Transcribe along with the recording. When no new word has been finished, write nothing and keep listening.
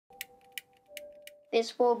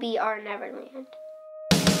This will be our Neverland.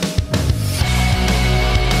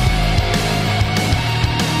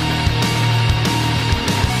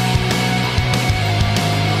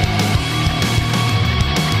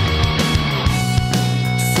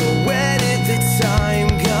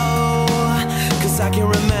 I can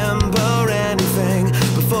remember anything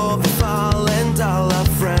before the fall and all our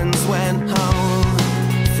friends went home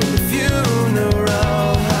from the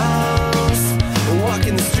funeral house,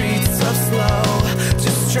 walking the streets of slow,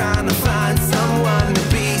 just trying to find someone to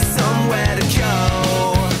be, somewhere to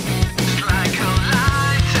go. It's like a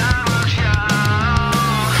lifetime ago.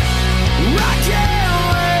 I can't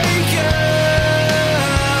wake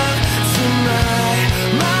up to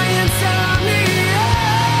my insomnia.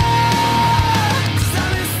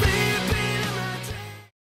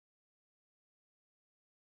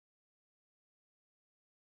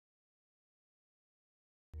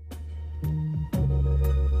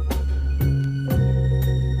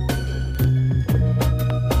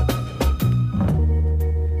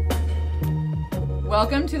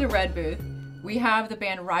 Welcome to the Red Booth. We have the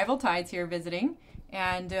band Rival Tides here visiting,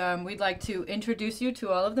 and we'd like to introduce you to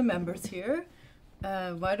all of the members here.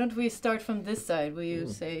 Why don't we start from this side? Will you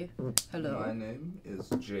say hello? My name is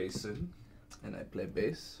Jason, and I play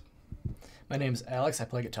bass. My name's Alex, I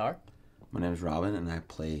play guitar. My name is Robin, and I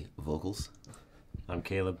play vocals. I'm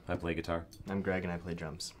Caleb, I play guitar. I'm Greg, and I play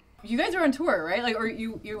drums. You guys are on tour, right? Like, or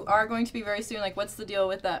you are going to be very soon. Like, what's the deal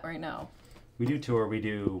with that right now? We do tour. We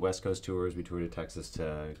do West Coast tours. We tour to Texas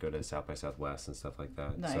to go to South by Southwest and stuff like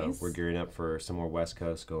that. Nice. So we're gearing up for some more West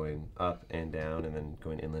Coast, going up and down, and then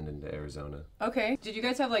going inland into Arizona. Okay. Did you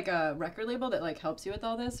guys have like a record label that like helps you with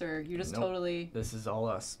all this, or you just Nope. totally? This is all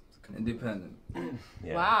us. Independent.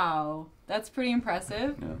 Yeah. Wow, that's pretty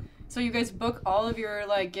impressive. Yeah. So you guys book all of your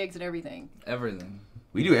like gigs and everything. Everything.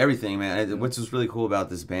 We do everything, man. What's just really cool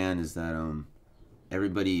about this band is that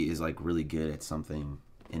everybody is like really good at something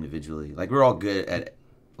individually. Like we're all good at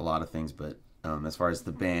a lot of things, but as far as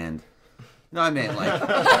the band, no, I meant like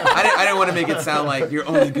I didn't want to make it sound like you're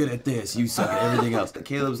only good at this, you suck at everything else.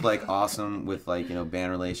 Caleb's like awesome with like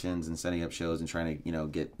band relations and setting up shows and trying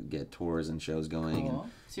to get tours and shows going. Cool.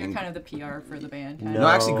 So you're kind of the PR for the band. No,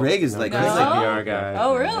 actually, Greg is like No? Greg's the PR guy.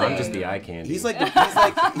 Oh, really? I'm just the eye candy. he's like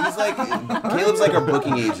Caleb's like our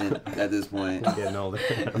booking agent at this point. getting older.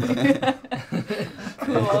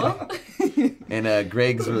 Cool. And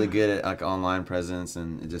Greg's really good at like online presence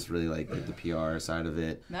and just really like the PR side of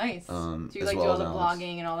it. Nice. Do you as like well do all as the Alex.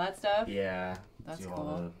 blogging and all that stuff? Yeah. That's do cool.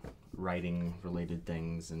 all the writing-related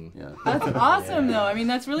things and. Yeah. That's awesome, though. I mean,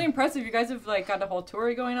 that's really impressive. You guys have like got a whole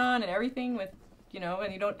tour going on and everything with,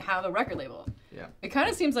 and you don't have a record label. Yeah. It kind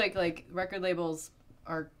of seems like record labels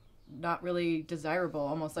are not really desirable.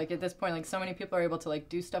 Almost like at this point, like so many people are able to like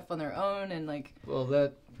do stuff on their own and like. Well,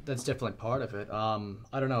 that's definitely part of it.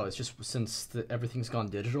 I don't know, it's just since everything's gone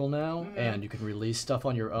digital now, and you can release stuff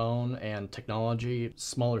on your own, and technology,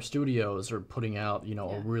 smaller studios are putting out,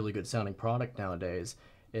 a really good sounding product nowadays.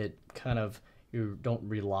 It kind of, you don't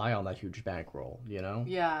rely on that huge bankroll,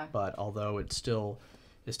 Yeah. But although it still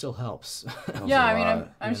helps. Yeah, I mean,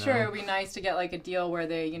 I'm you sure know? it would be nice to get like a deal where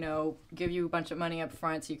they, give you a bunch of money up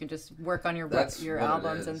front so you can just work on your That's what it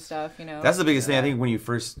albums and is. stuff, That's the biggest thing. I think when you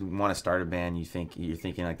first want to start a band, you're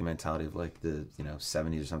thinking like the mentality of like the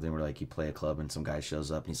 70s or something, where like you play a club and some guy shows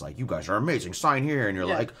up and he's like, "You guys are amazing, sign here," and you're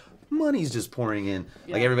like, money's just pouring in.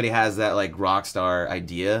 Yeah. Like everybody has that like rock star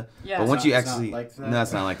idea. Yeah. But once you It's not actually, like that. no,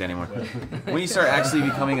 it's not like that anymore. When you start actually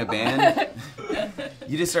becoming a band,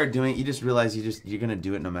 you just start doing. You just realize you're gonna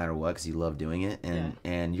do it no matter what because you love doing it,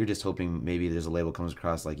 and you're just hoping maybe there's a label comes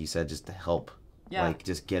across, like you said, just to help. Yeah. Like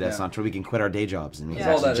just get us on tour. We can quit our day jobs and we can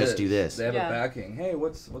That's all actually that just do is. this. They have Yeah. a backing. Hey,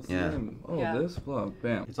 what's Yeah. the name? Oh, Yeah. this? Blah,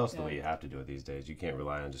 bam. It's also the way you have to do it these days. You can't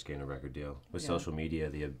rely on just getting a record deal. With Yeah. social media,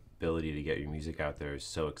 the ability to get your music out there is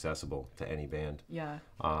so accessible to any band. Yeah.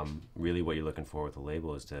 Really what you're looking for with a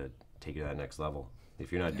label is to take you to that next level.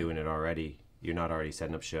 If you're not doing it already, you're not already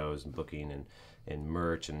setting up shows and booking and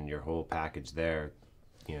merch and your whole package there,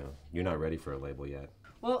 you're not ready for a label yet.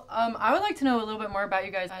 Well, I would like to know a little bit more about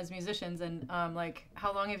you guys as musicians and like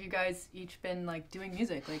how long have you guys each been like doing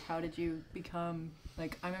music? Like how did you become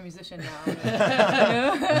like I'm a musician now?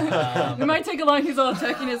 It might take a long. He's all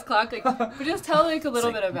checking his clock. Like, but just tell like a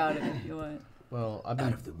little bit about it if you want. Well, I've been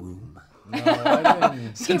Out of the womb. I've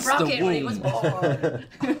been Keep rocking when he was born.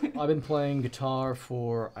 I've been playing guitar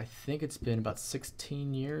for, I think it's been about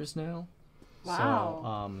 16 years now. Wow. So,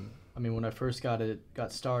 I mean, when I first got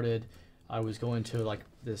started, I was going to like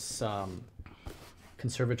this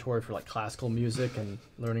conservatory for like classical music and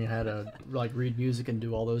learning how to like read music and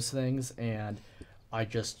do all those things, and I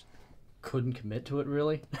just couldn't commit to it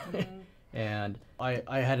really. And I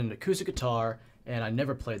had an acoustic guitar, and I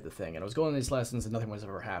never played the thing. And I was going to these lessons, and nothing was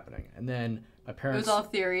ever happening. And then my It parents... was all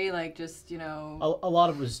theory, like just, you know... A lot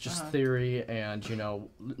of it was just theory and, you know,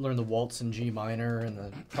 learn the waltz in G minor and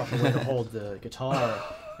the proper way to hold the guitar.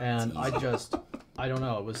 And I don't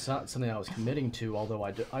know, it was not something I was committing to, although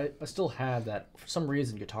I still have that. For some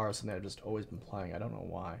reason, guitar is something I've just always been playing. I don't know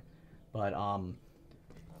why. But,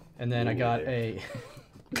 and then I got a...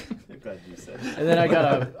 I'm glad you said it. And then I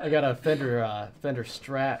got a Fender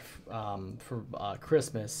Strat for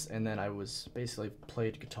Christmas, and then I was basically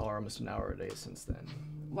played guitar almost an hour a day since then.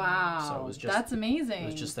 Wow, So it was just, that's amazing. It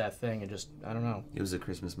was just that thing, and just I don't know. It was a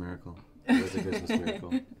Christmas miracle. It was a Christmas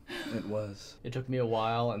miracle. It was. It took me a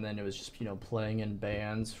while, and then it was just playing in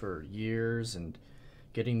bands for years and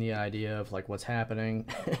getting the idea of like what's happening,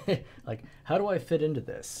 like how do I fit into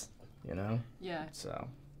this, you know? Yeah. So.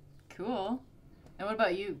 Cool. And what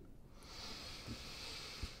about you?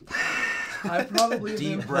 I've probably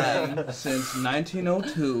been playing since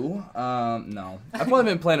 1902. No, I've probably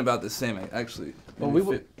been playing about the same, actually. Well,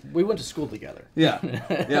 we went to school together. Yeah,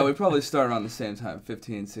 yeah, we probably started around the same time,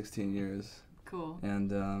 15, 16 years. Cool.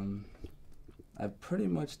 And I pretty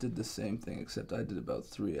much did the same thing, except I did about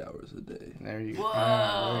 3 hours a day. There you go.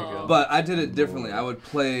 Whoa. There you go. But I did it differently. I would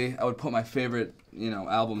put my favorite,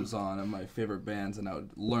 albums on and my favorite bands, and I would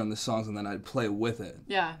learn the songs, and then I'd play with it.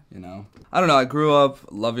 Yeah. I don't know. I grew up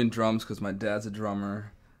loving drums because my dad's a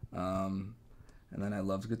drummer, and then I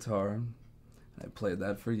loved guitar. I played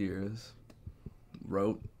that for years.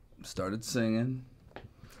 Wrote, started singing,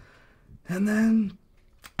 and then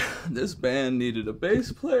this band needed a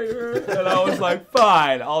bass player, and I was like,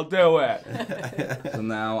 fine, I'll do it. So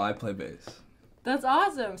now I play bass. That's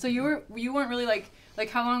awesome. So you weren't really like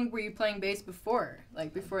how long were you playing bass before?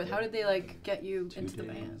 Like before, how did they like get you into the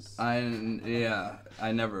band?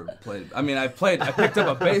 I never played. I mean, I picked up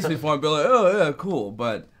a bass before and be like, oh yeah, cool,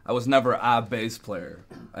 but I was never a bass player.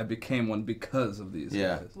 I became one because of these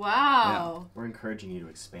guys. Wow. We're encouraging you to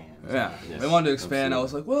expand. Yeah, Yes, I wanted to expand. absolutely. I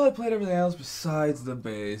was like, well, I played everything else besides the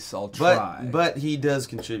bass. I'll try. But he does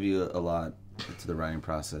contribute a lot to the writing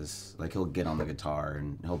process. Like he'll get on the guitar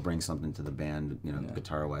and he'll bring something to the band,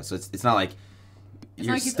 guitar wise. So it's not like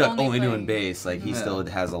you're like he's stuck only only playing. doing bass. Like he still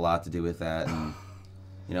has a lot to do with that. And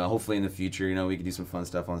hopefully in the future, we could do some fun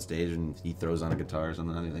stuff on stage and he throws on a guitar or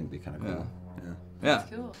something. I think it'd be kind of cool. Yeah.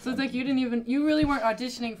 Cool. So it's like you really weren't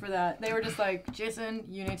auditioning for that. They were just like, Jason,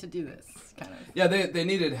 you need to do this, kind of. Yeah, they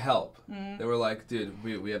needed help. They were like, dude,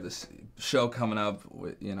 we have this show coming up.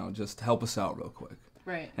 Just help us out real quick.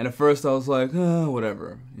 Right. And at first I was like,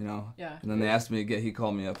 whatever, Yeah. And then they asked me again. He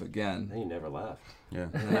called me up again. Then you never left. Yeah.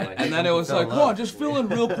 And then it was like, come on, just fill in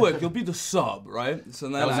real quick. You'll be the sub, right? So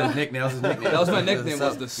then That was his nickname. That was my nickname.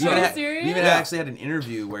 Was the sub. Are you serious? We even Yeah. actually had an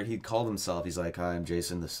interview where he called himself. He's like, "Hi, I'm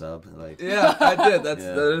Jason, the sub." Like, Yeah, I did. That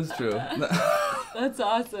is true. That's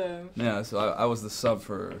awesome. Yeah, so I was the sub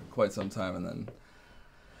for quite some time, and then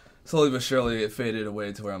slowly but surely it faded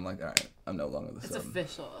away to where I'm like, all right, I'm no longer the It's sub.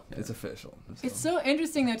 official. It's official. It's so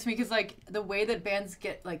interesting though to me because like the way that bands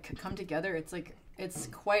get like come together, it's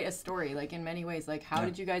quite a story. Like in many ways, like how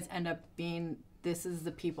did you guys end up being? This is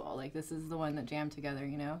the people. Like this is the one that jammed together.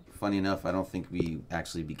 funny enough, I don't think we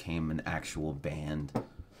actually became an actual band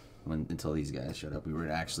until these guys showed up. We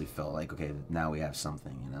actually felt like, okay, now we have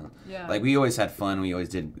something. Yeah. Like we always had fun. We always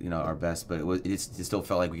did our best, but it still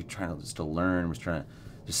felt like we were trying to still learn. We're trying to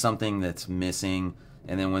just something that's missing.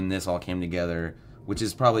 And then when this all came together, which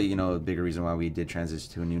is probably a bigger reason why we did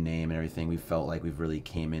transition to a new name and everything, we felt like we've really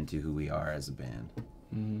came into who we are as a band.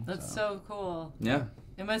 That's so cool. Yeah.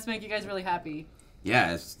 It must make you guys really happy.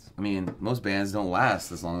 Yeah, most bands don't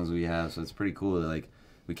last as long as we have, so it's pretty cool that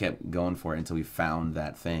we kept going for it until we found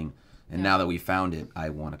that thing. And now that we found it, I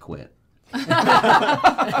want to quit.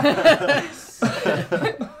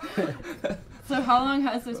 So how long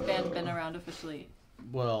has this band been around officially?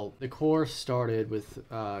 Well, the core started with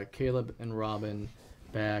Caleb and Robin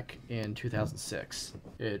back in 2006.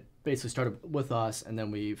 It basically started with us, and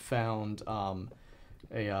then we found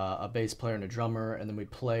a bass player and a drummer, and then we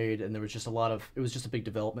played, and there was just it was just a big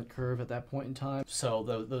development curve at that point in time. So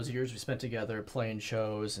those years we spent together playing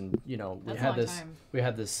shows, and That's a long time. we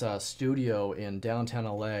had this studio in downtown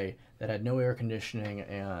LA that had no air conditioning,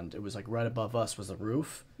 and it was like right above us was the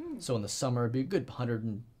roof. So in the summer it'd be a good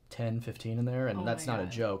 110, 15 in there, and Oh that's my not a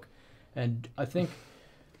God. joke. And I think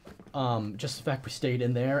just the fact we stayed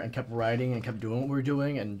in there and kept writing and kept doing what we were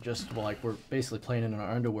doing, and just we're basically playing in our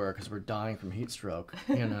underwear because we're dying from heat stroke.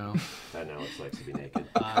 I know what it's like to be naked.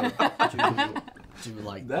 I do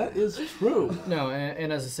like That is true. No,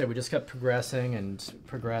 and as I said, we just kept progressing, and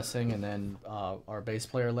then our bass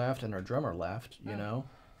player left and our drummer left,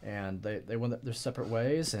 and they went their separate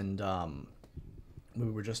ways, and we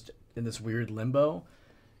were just in this weird limbo,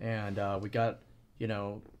 and we got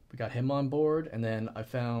him on board, and then I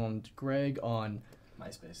found Greg on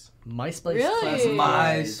MySpace. MySpace. Really?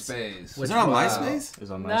 MySpace. Was it on MySpace? It was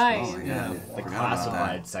on MySpace. Nice. Oh, yeah. The Forgot about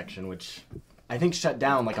classified that. section, which I think shut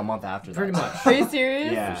down like a month after that. Pretty much. Are you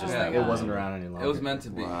serious? Yeah, just like, like, it wasn't around any longer. It was meant to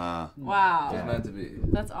be. Wow. Wow. It was meant to be.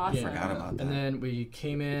 That's awesome. Forgot about that. And then we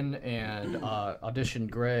came in and auditioned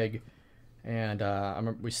Greg, and I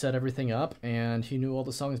remember we set everything up, and he knew all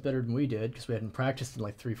the songs better than we did because we hadn't practiced in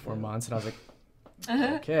like 3-4 months, and I was like,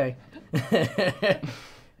 okay.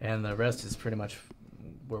 And the rest is pretty much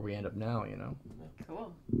where we end up now, you know.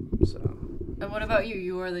 Cool. So And what about you?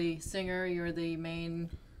 You are the singer. You're the main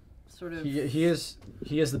sort of. he is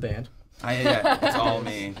the band. Yeah, it's all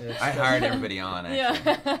me. I hired everybody on. Actually.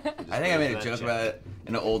 Yeah. I think I made a joke about it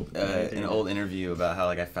in an old interview about how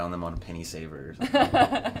like I found them on Penny Saver or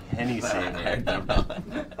something. Penny I Saver. hired them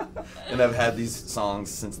on. And I've had these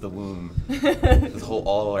songs since the womb.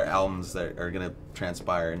 All our albums that are gonna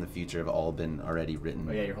transpire in the future have all been already written.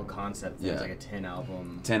 Oh yeah, your whole concept. Yeah. It's like a 10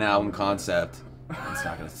 album. 10 album concept. It's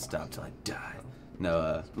not gonna stop till I die.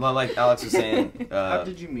 No, well, like Alex was saying. How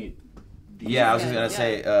did you meet? Yeah, I was just gonna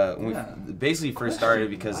Yeah. say. When we basically first started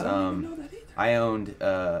because I owned. It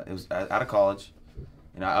was out of college,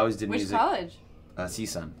 and I always did Which music. college?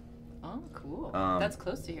 CSUN. Oh, cool. Um, That's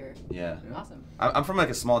close to here. Yeah. Awesome. I'm from like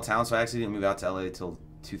a small town, so I actually didn't move out to LA till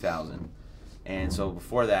 2000. And so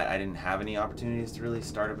before that, I didn't have any opportunities to really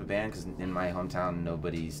start up a band because in my hometown,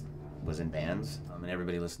 nobody was in bands, and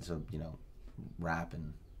everybody listened to rap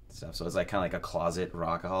and stuff. So it's like kind of like a closet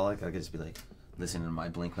rockaholic. I could just be like listening to my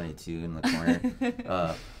Blink-182 in the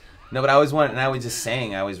corner. No, but I always wanted, and I always just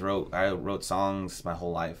sang. I wrote songs my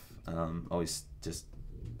whole life. Always just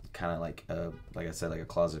kind of like I said, like a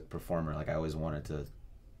closet performer. Like I always wanted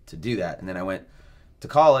to do that. And then I went to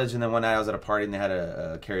college, and then one night I was at a party and they had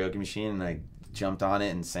a karaoke machine, and I jumped on it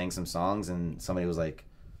and sang some songs, and somebody was like,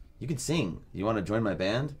 "You can sing. You want to join my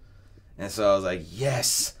band?" And so I was like,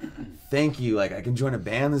 "Yes, thank you. Like I can join a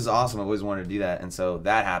band. This is awesome. I always wanted to do that." And so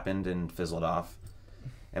that happened and fizzled off.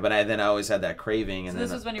 But I always had that craving. And So then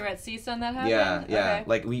this was when you were at CSUN that happened? yeah. Okay.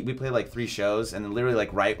 Like we played like 3 shows, and then literally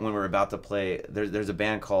like right when we were about to play, there's a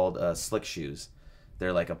band called Slick Shoes.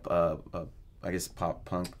 They're like a I guess pop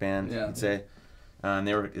punk band, Yeah. you'd say.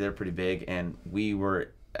 They're pretty big, and we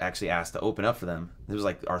were actually asked to open up for them. It was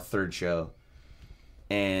like our 3rd show,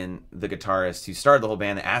 and the guitarist who started the whole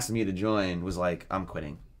band that asked me to join was like, "I'm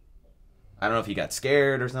quitting." I don't know if he got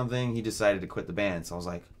scared or something. He decided to quit the band. So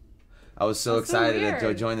I was so That's so excited to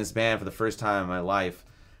weird. join this band for the first time in my life,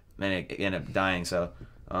 and it ended up dying. So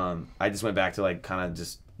I just went back to like kind of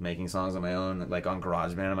just making songs on my own, like on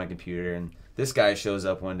GarageBand on my computer. And this guy shows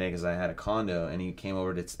up one day because I had a condo, and he came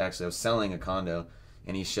over to actually I was selling a condo,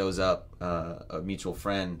 and he shows up, a mutual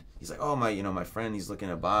friend. He's like, "Oh my friend, he's looking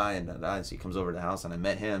to buy," and so he comes over to the house, and I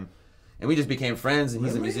met him. And we just became friends, and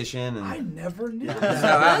he's a musician. And I never knew this is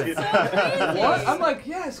that. how it happened. Crazy. What? I'm like,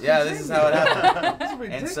 yes. Yeah, this is how it happened. This is And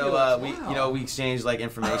ridiculous. so Wow. we exchanged like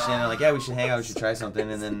information, and like, yeah, we should hang out, we should try something.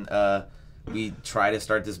 And then we tried to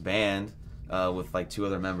start this band with like 2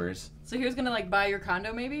 other members. So he was gonna like buy your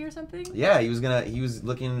condo maybe or something? Yeah, he was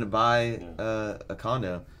looking to buy a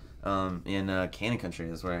condo in Cannon Country.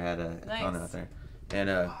 That's where I had a Nice. condo out there.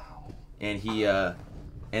 And he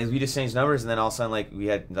and we just changed numbers, and then all of a sudden, like, we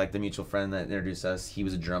had like the mutual friend that introduced us. He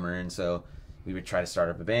was a drummer, and so we would try to start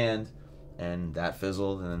up a band, and that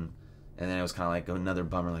fizzled, and then it was kind of like another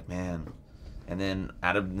bummer, like, man. And then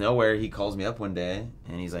out of nowhere, he calls me up one day,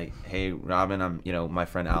 and he's like, "Hey, Robin, I'm my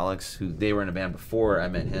friend Alex, who they were in a band before I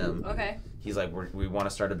met him. Okay. He's like, we want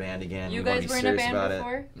to start a band again. You we wanna guys be were in a serious band about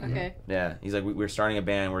before? it." Okay. Yeah, he's like, we're starting a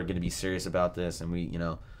band. We're going to be serious about this, and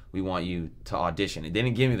we want you to audition. They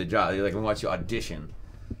didn't give me the job. They're like, "We want you to audition."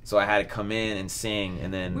 So I had to come in and sing,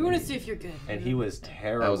 and then We want to see if you're good. And he was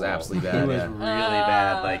terrible. That was absolutely bad, He was yeah. really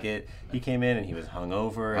bad. Like he came in and he was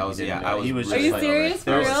hungover. And I was- he didn't yeah, I know. was He was Are just you like, serious?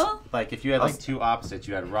 there For was- real? Like if you had I like was- 2 opposites,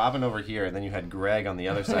 you had Robin over here, and then you had Greg on the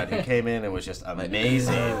other side, who came in and was just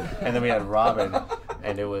amazing. And then we had Robin,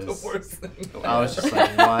 and it was The worst thing. I was just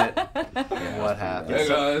like, what happened? Hey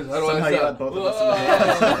guys, how do Somehow I you sound? had both of us in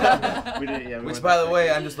the band. We didn't- yeah, we which, weren't by that the way,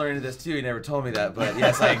 great. I'm just learning this too. He never told me that, but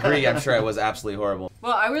yes, I agree. I'm sure I was absolutely horrible.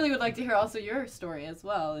 Well, I really would like to hear also your story as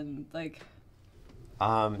well, and like.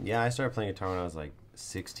 Yeah, I started playing guitar when I was like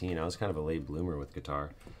 16. I was kind of a late bloomer with guitar.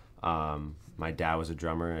 My dad was a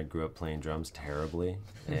drummer. I grew up playing drums terribly,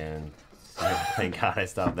 and Thank God I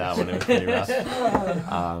stopped that one. It was pretty rough.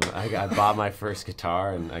 I bought my first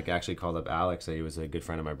guitar, and I actually called up Alex. He was a good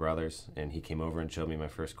friend of my brother's, and he came over and showed me my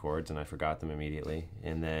first chords, and I forgot them immediately.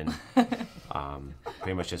 And then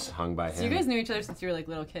pretty much just hung by him. So you guys knew each other since you were like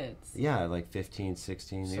little kids? Yeah, like 15,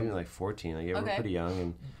 16, maybe like 14. Like, yeah, we were pretty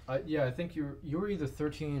young. And Yeah, I think you were either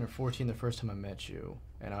 13 or 14 the first time I met you,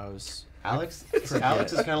 and I was... Alex is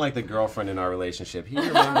kind of like the girlfriend in our relationship. He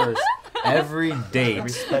remembers every date.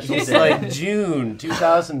 Every special It's day. like June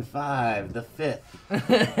 2005, the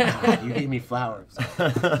 5th. You gave me flowers.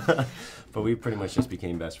 But we pretty much just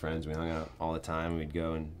became best friends. We hung out all the time. We'd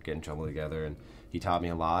go and get in trouble together. And he taught me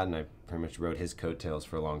a lot, and I pretty much rode his coattails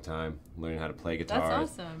for a long time, learning how to play guitar.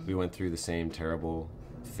 That's awesome. We went through the same terrible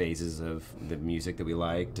phases of the music that we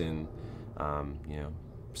liked, and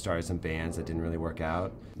started some bands that didn't really work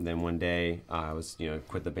out. And then one day I was,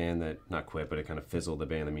 quit the band not quit, but it kind of fizzled, the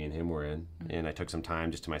band that me and him were in. And I took some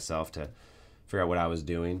time just to myself to figure out what I was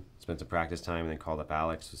doing, spent some practice time, and then called up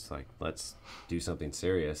Alex, just like, let's do something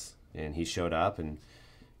serious. And he showed up, and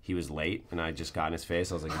he was late, and I just got in his face.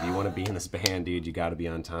 I was like, if you want to be in this band, dude, you got to be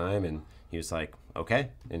on time. And he was like,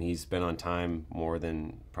 okay. And he's been on time more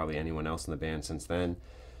than probably anyone else in the band since then.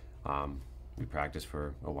 We practiced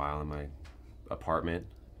for a while in my apartment,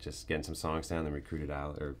 just getting some songs down, then recruited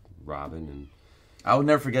Robin. And I will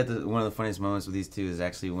never forget one of the funniest moments with these two is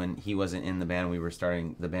actually when he wasn't in the band. We were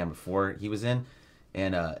starting the band before he was in,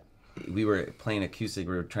 and we were playing acoustic.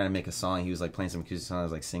 We were trying to make a song. He was like playing some acoustic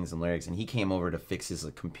songs, like singing some lyrics, and he came over to fix his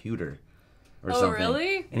computer or something. Oh,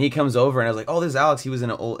 really? And he comes over, and I was like, "Oh, this is Alex. He was in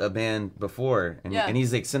a band before." And, Yeah. and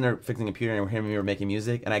he's like sitting there fixing the computer, and him and me were making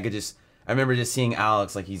music. And I remember just seeing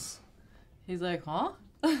Alex like he's like, huh?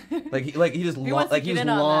 he just He wants to he get was in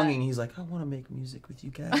on that. longing. He's like, I want to make music with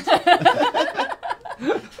you guys.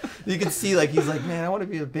 You can see like he's like, man, I want to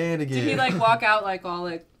be a band again. Did he like walk out like all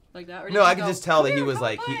like that? Or did No, he I could go, just tell that "Come he here, was come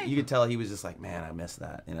like, play"? you could tell he was just like, man, I miss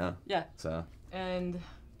that, Yeah. So And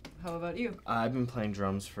how about you? I've been playing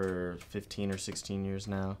drums for 15 or 16 years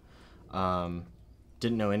now.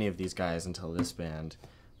 Didn't know any of these guys until this band,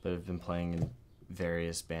 but I've been playing in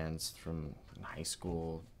various bands from high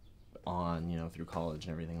school on, through college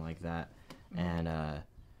and everything like that. And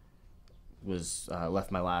was left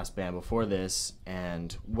my last band before this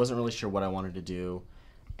and wasn't really sure what I wanted to do.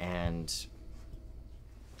 And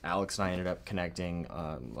Alex and I ended up connecting,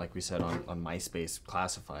 like we said, on MySpace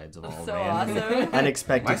classifieds of all So random, awesome.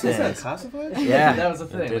 unexpected things. classified? Yeah, That was the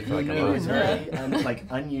thing. did Like, feel like you a knew lot. it was very... like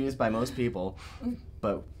unused by most people,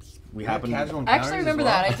 but we happened. Casual I actually remember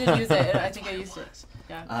that. I did use it. I think I used it.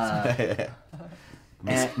 Yeah.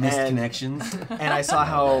 Missed and- connections. And I saw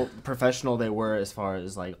how professional they were as far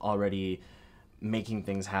as like already making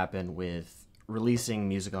things happen with releasing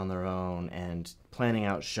music on their own and planning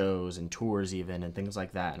out shows and tours even and things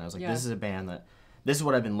like that. And I was like, Yeah. this is a band this is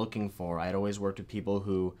what I've been looking for. I had always worked with people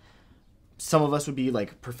who, some of us would be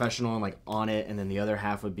like professional and like on it, and then the other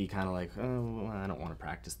half would be kind of like, oh, I don't want to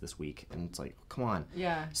practice this week. And it's like, come on.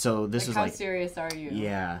 Yeah. So this Like, was how like, serious are you?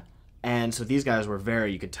 yeah. And so these guys were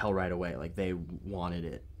you could tell right away, like they wanted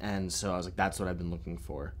it. And so I was like, that's what I've been looking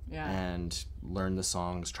for. Yeah. And learned the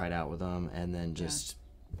songs, tried out with them, and then just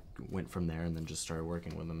went from there and then just started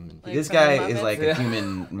working with them. And Like This from guy the is Muppets? like a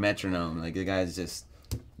human metronome. Like the guy's just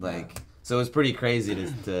like, so it's pretty crazy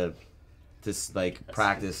to like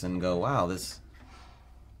practice and go, wow, this,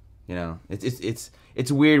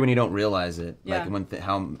 it's weird when you don't realize it. Yeah.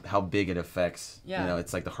 Like how big it affects. Yeah.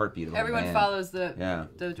 It's like the heartbeat of the Everyone band. follows the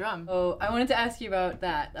Yeah. drum. Oh, I wanted to ask you about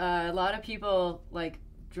that. A lot of people like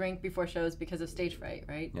drink before shows because of stage fright,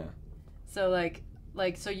 right? Yeah. So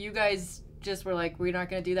so you guys just were like, we're not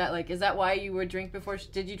gonna do that. Like, is that why you would drink before?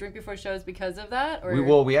 Did you drink before shows because of that? Or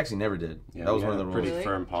We actually never did. Yeah, That was we one of had the a pretty rules. Really?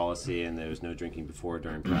 firm policy, and there was no drinking before,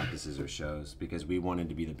 during practices or shows, because we wanted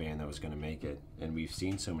to be the band that was going to make it. And we've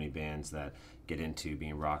seen so many bands that get into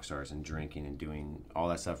being rock stars and drinking and doing all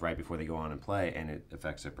that stuff right before they go on and play, and it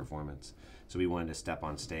affects their performance. So we wanted to step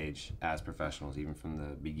on stage as professionals, even from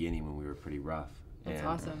the beginning when we were pretty rough. That's And,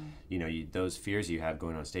 awesome. Those fears you have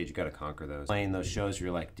going on stage, you got to conquer those. Playing those shows,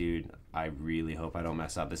 you're like, dude, I really hope I don't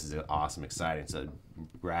mess up. This is awesome, exciting. It's a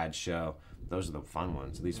rad show. Those are the fun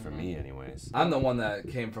ones, at least for me, anyways. I'm the one that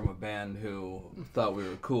came from a band who thought we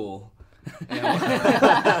were cool and,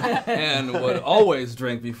 and would always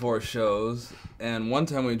drink before shows. And one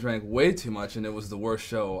time we drank way too much, and it was the worst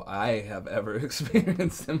show I have ever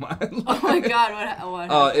experienced in my life. Oh my God! What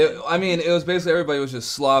happened? It was basically everybody was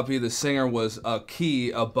just sloppy. The singer was a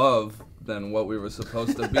key above than what we were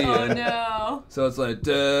supposed to be Oh in. no. So it's like,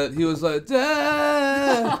 Dad. He was like,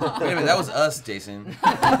 Dad. Wait a minute, that was us, Jason. You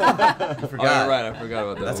Oh, forgot. you're right. I forgot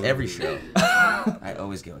about that. That's one. every show. I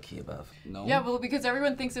always go a key above. No. Yeah, well, because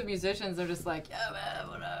everyone thinks of musicians, they're just like, yeah, man,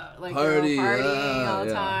 what up? Like, Party, you know, partying all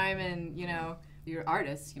the yeah. time, and you know, you're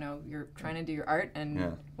artists. You know, you're trying to do your art, and Yeah.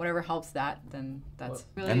 whatever helps that, then that's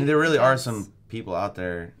really. And there really are intense. some people out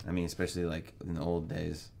there, I mean, especially like in the old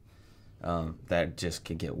days, that just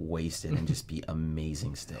could get wasted and just be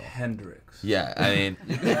amazing still. Hendrix. Yeah, I mean,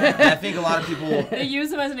 I think a lot of people. They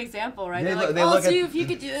use him as an example, right? They They're look- like, they oh, look see at- if you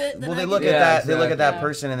could do it. Then Well, they I look could at do that. it. They look at that Yeah.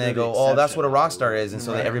 person and they They're go, the "Oh, that's what a exception. rock star is," and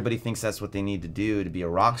so Right. everybody thinks that's what they need to do to be a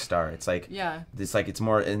rock star. It's like, Yeah. it's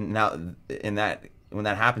more. And now, in that, when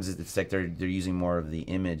that happens, it's like they're using more of the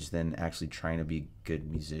image than actually trying to be good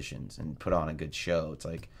musicians and put on a good show. It's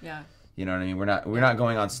like, Yeah. you know what I mean? We're not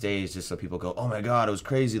going on stage just so people go, "Oh my God, it was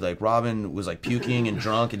crazy!" Like Robin was like puking and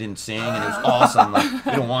drunk and didn't sing and it was awesome. Like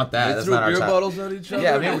we don't want that. They That's threw not our beer style. bottles at each other.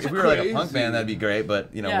 Yeah, I mean, It's if we were like a crazy. punk band, that'd be great.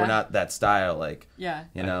 But you know, Yeah. we're not that style. Like, Yeah.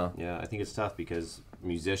 you know. Yeah, I think it's tough because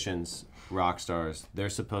musicians, rock stars, they're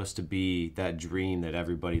supposed to be that dream that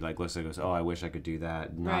everybody like looks at and goes, "Oh, I wish I could do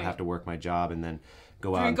that, not Right. have to work my job and then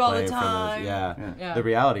go out Drink and all the play in front time." of." Yeah. Yeah. The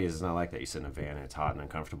reality is it's not like that. You sit in a van and it's hot and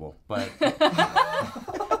uncomfortable. But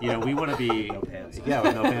you know, we want to be yeah,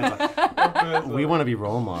 with no pants on. We want to be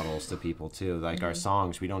role models to people too. Like our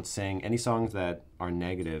songs, we don't sing any songs that are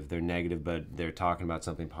negative. They're negative, but they're talking about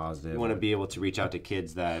something positive. We want to be able to reach out to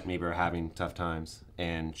kids that maybe are having tough times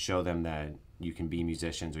and show them that you can be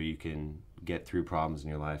musicians or you can get through problems in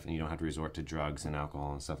your life and you don't have to resort to drugs and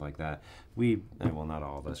alcohol and stuff like that. Well, not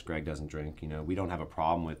all of us. Greg doesn't drink. You know, we don't have a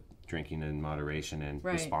problem with drinking in moderation and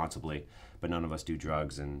Right. responsibly, but none of us do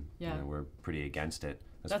drugs, and Yeah. you know, we're pretty against it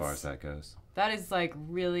as far as that goes. That is like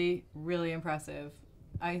really, really impressive.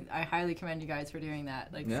 I highly commend you guys for doing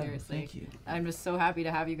that. Like Yeah, seriously. thank you. I'm just so happy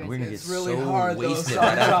to have you guys We're here. gonna get really so hard though wasted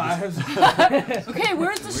right after sometimes. Okay,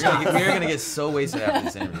 where's the shot? we're gonna get so wasted after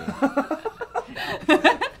this interview.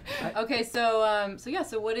 Okay, so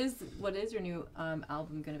what is your new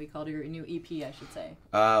album going to be called, or your new EP, I should say?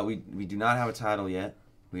 We do not have a title yet.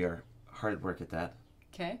 We are hard at work at that.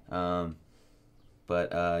 Okay.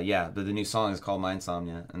 But yeah, the new song is called My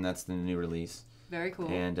Insomnia, and that's the new release. Very cool.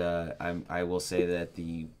 And I will say that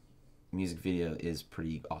the music video is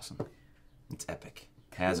pretty awesome. It's epic.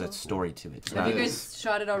 It has a story to it. It's Have you not- guys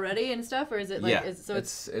shot it already and stuff, or is it like? Yeah.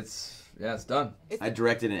 It's done. I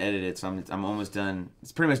directed and edited it, so I'm almost done.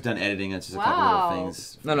 It's pretty much done editing. It's just a couple Wow. little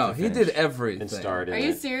things. No, to he finish. did everything. And started Are you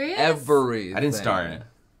it. serious? Everything. I didn't star in it.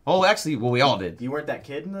 Oh, actually, well, we all did. You weren't that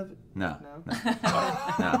kid in the. No. No?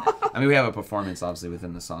 No. I mean, we have a performance obviously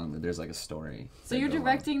within the song, but there's like a story. So that you're goes on.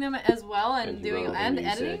 directing them as well and he doing wrote the and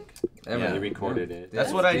music, editing? And Yeah. he recorded it. That's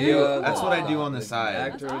That's what I do. cool. That's what I do on the side.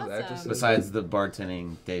 Actors, That's awesome. actresses. Besides the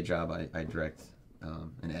bartending day job, I direct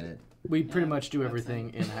and edit. We pretty much do everything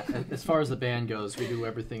in. As far as the band goes, we do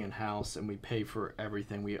everything in house, and we pay for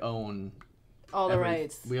everything. We own All the every-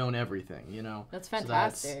 rights. We own everything, you know. That's So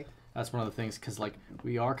fantastic. that's one of the things, because like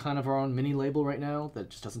we are kind of our own mini label right now that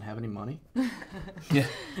just doesn't have any money. Yeah.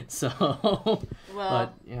 So, Well,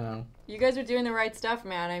 but you know, you guys are doing the right stuff,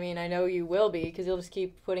 man. I mean, I know you will be because you'll just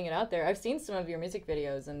keep putting it out there. I've seen some of your music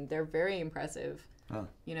videos and they're very impressive. Oh,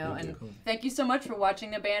 You know, thank and thank you so much for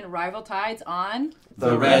watching the band Rival Tides on.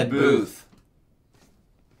 The Red Booth.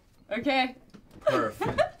 Okay.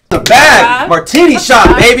 Perfect. The bag, martini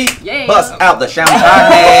shot, baby. Yeah. Bust out the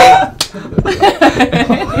champagne.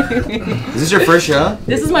 Is this your first show?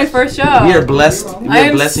 This is my first show. We are blessed. We I are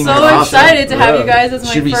am blessing so your mouth. excited to have you guys as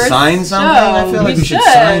my Should we first sign something? show. I feel like we should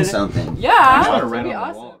sign something. Yeah, Put a that'd red be on the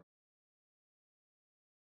awesome. wall.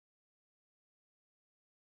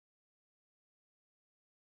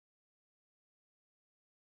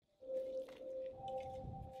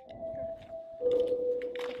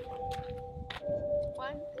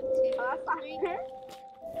 One, two, three.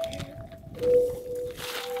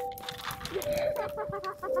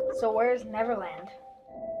 So where's Neverland?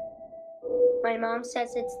 My mom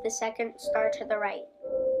says it's the second star to the right.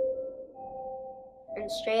 And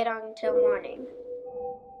straight on till morning.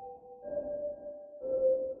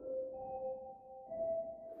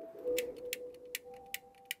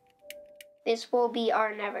 This will be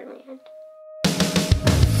our Neverland.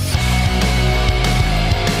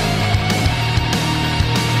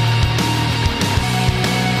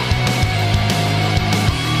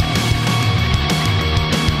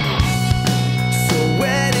 So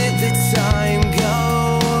where did the time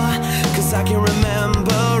go? 'Cause I can't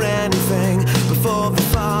remember anything before the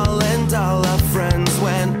fall and all our friends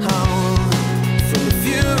went home from the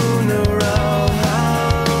funeral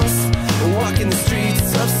house, walking the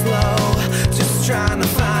streets of slow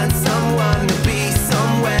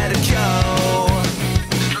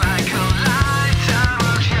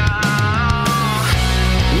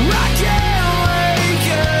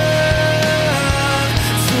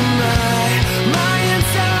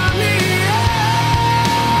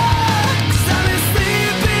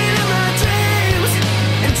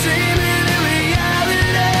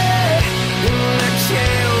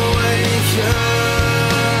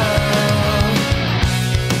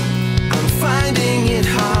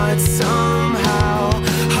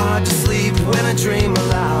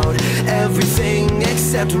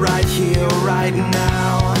right here, right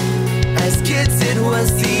now. As kids it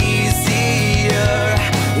was easier.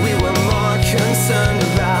 We were more concerned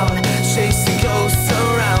about chasing ghosts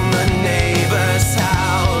around the neighbor's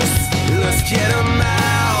house. Let's get them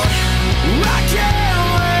out. I can't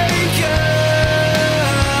wake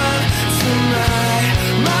up to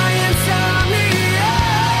my insomnia.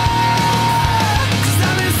 'Cause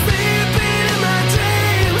I've been sleeping in my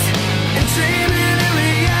dreams and dreaming in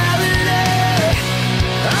reality.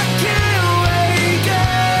 I can't wake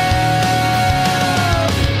up.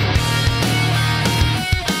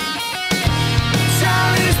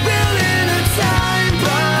 Charlie's building a time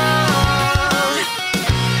bomb.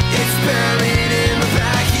 It's buried in the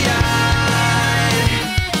backyard.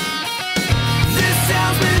 This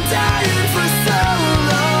town's been dying for so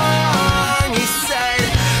long. He said,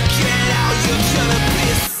 get out, you're gonna be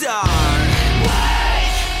a star.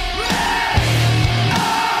 Wake me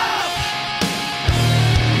up.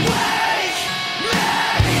 Wake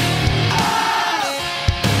me up.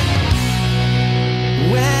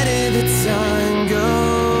 Where did the time go?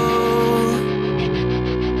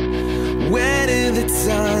 Where did the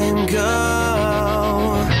time go?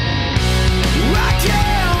 I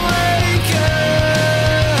can't wake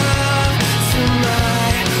up to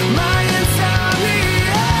my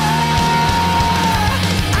insomnia.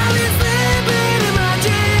 I've been sleeping in my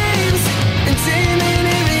dreams and dreaming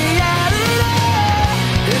in reality,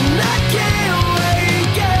 and I can't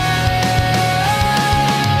wake up.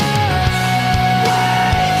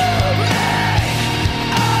 Wake me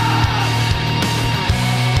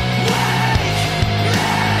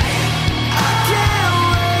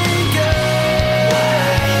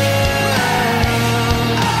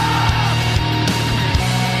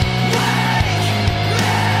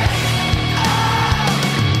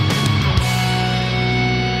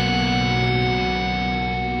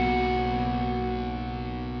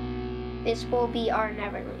This will be our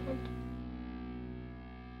Neverland.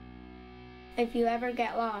 If you ever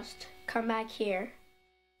get lost, come back here.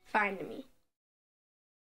 Find me.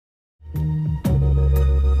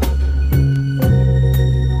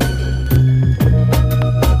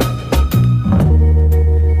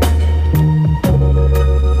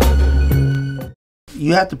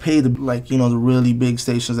 You have to pay the the really big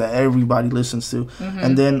stations that everybody listens to,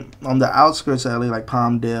 and then on the outskirts of LA, like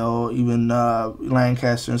Palmdale, even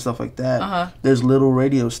Lancaster and stuff like that, there's little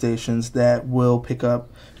radio stations that will pick up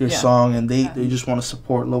your song, and they just want to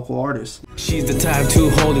support local artists. She's the type to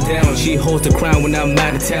hold it down. She holds the crown when I'm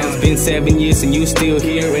out of town. It's been 7 years and you still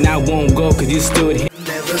here, and I won't go 'cause you stood here.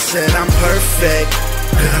 Never said I'm perfect,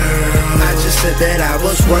 girl. I just said that I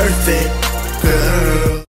was worth it,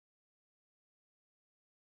 girl.